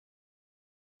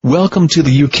Welcome to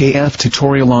the UKF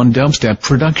tutorial on dubstep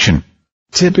production.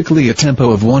 Typically a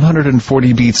tempo of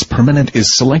 140 beats per minute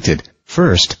is selected.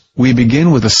 First, we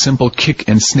begin with a simple kick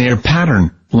and snare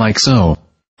pattern, like so.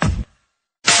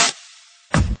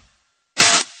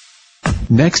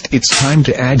 Next it's time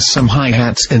to add some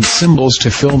hi-hats and cymbals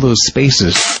to fill those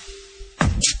spaces.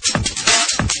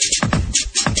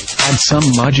 Add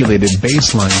some modulated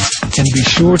bass lines, and be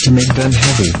sure to make them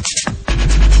heavy.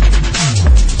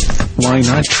 Why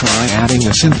not try adding a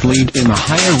synth lead in the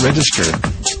higher register?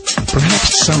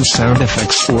 Perhaps some sound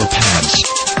effects or pads.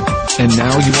 And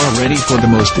now you are ready for the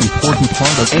most important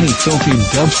part of any filthy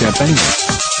dubstep banger.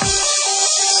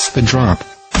 The drop.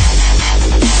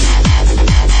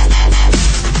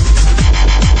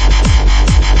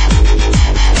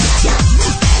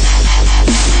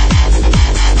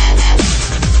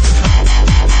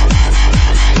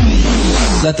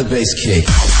 Let the bass kick.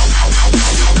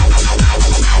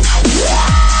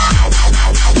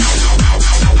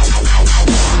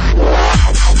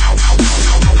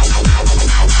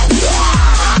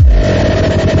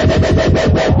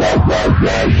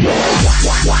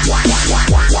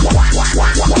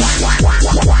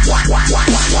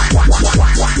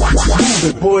 Move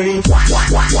it, boy.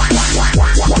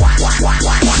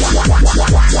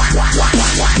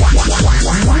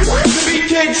 The beat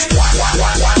kicks.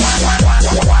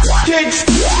 Kicks.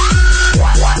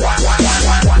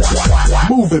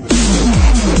 Move it.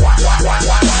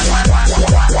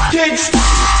 Kicks.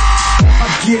 I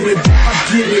get it.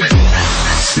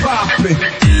 Pop it.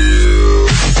 Pop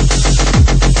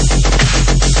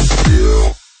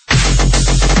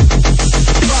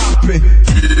it.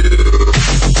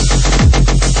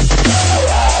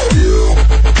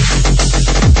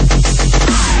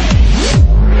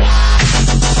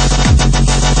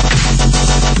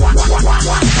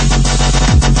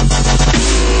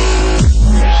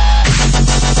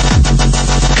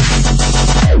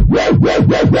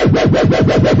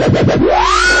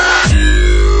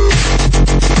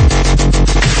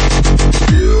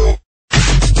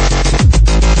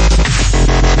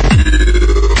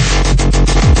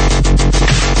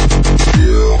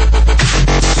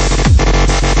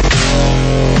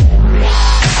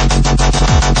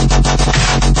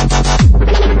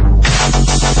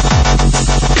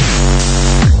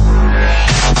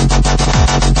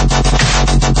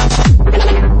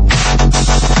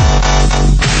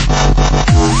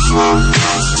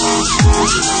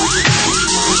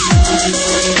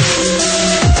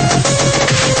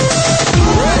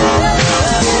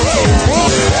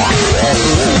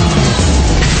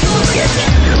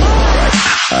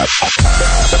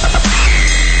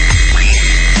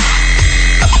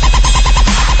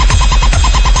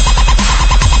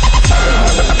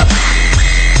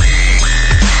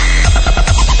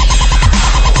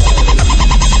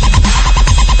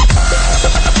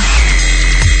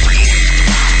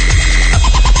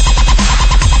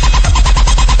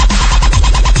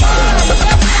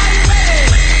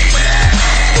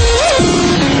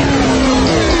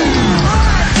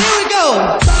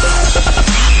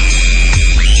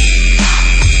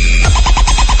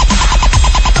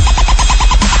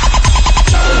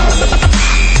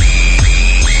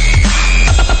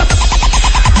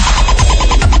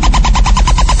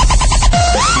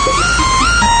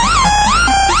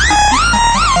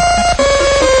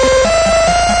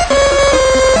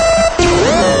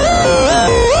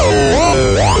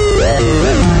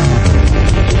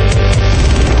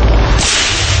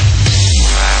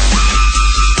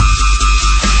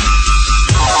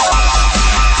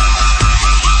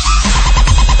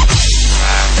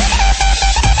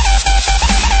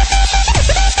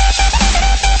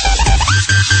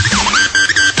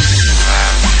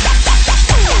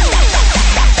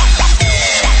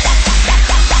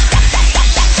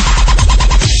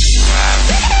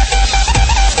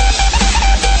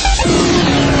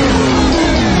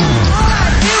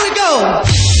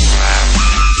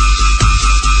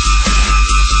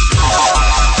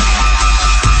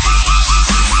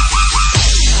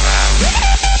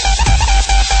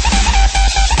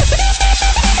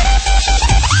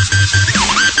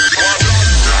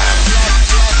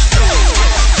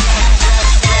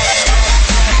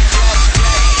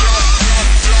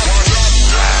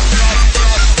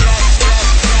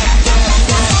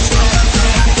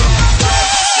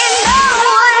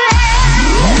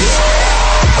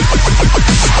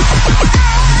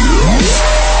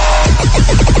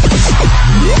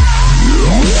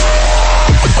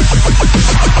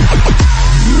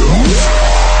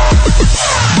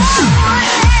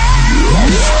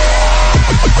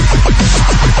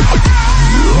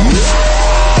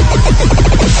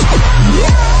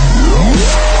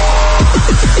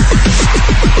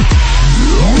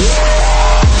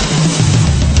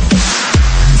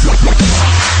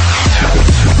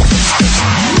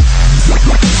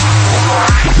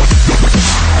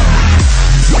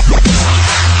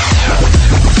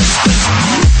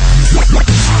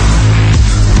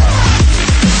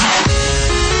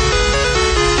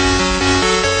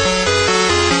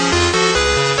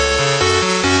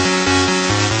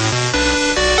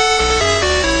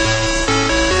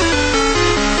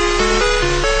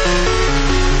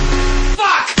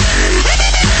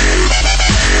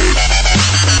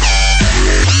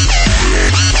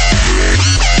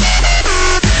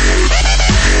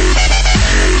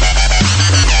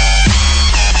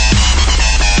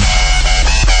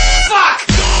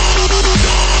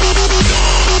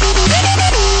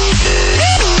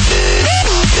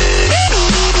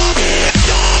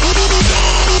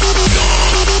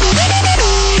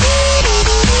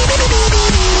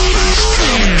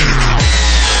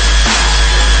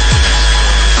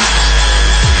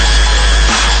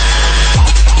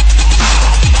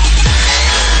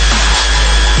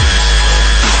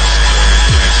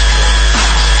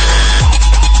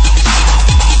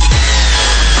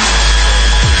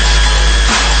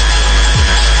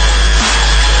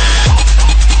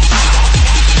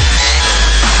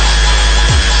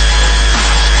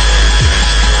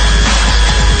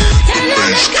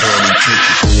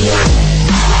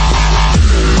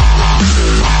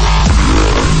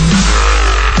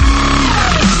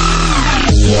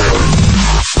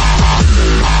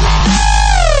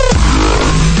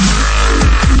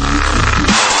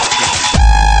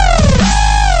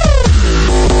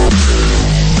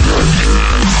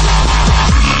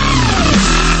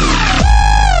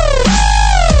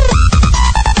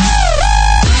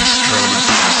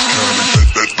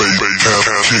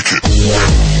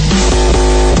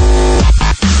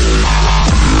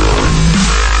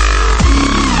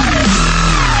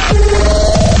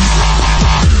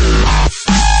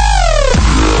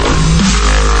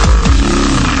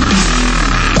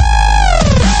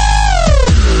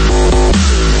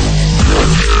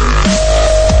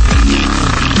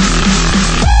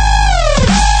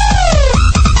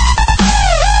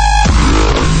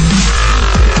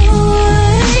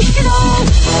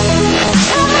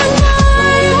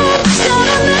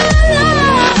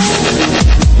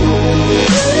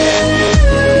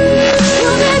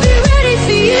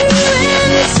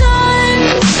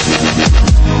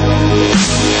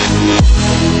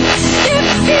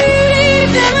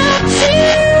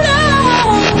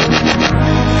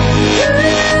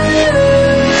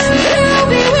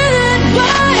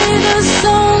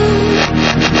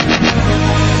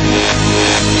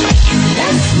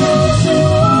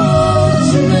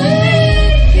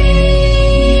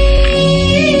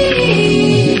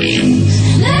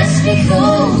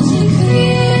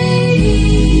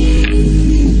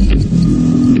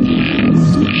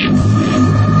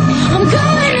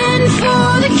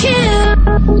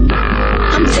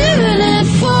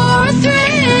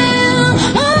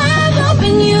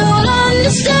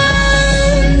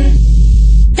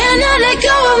 let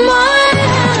go of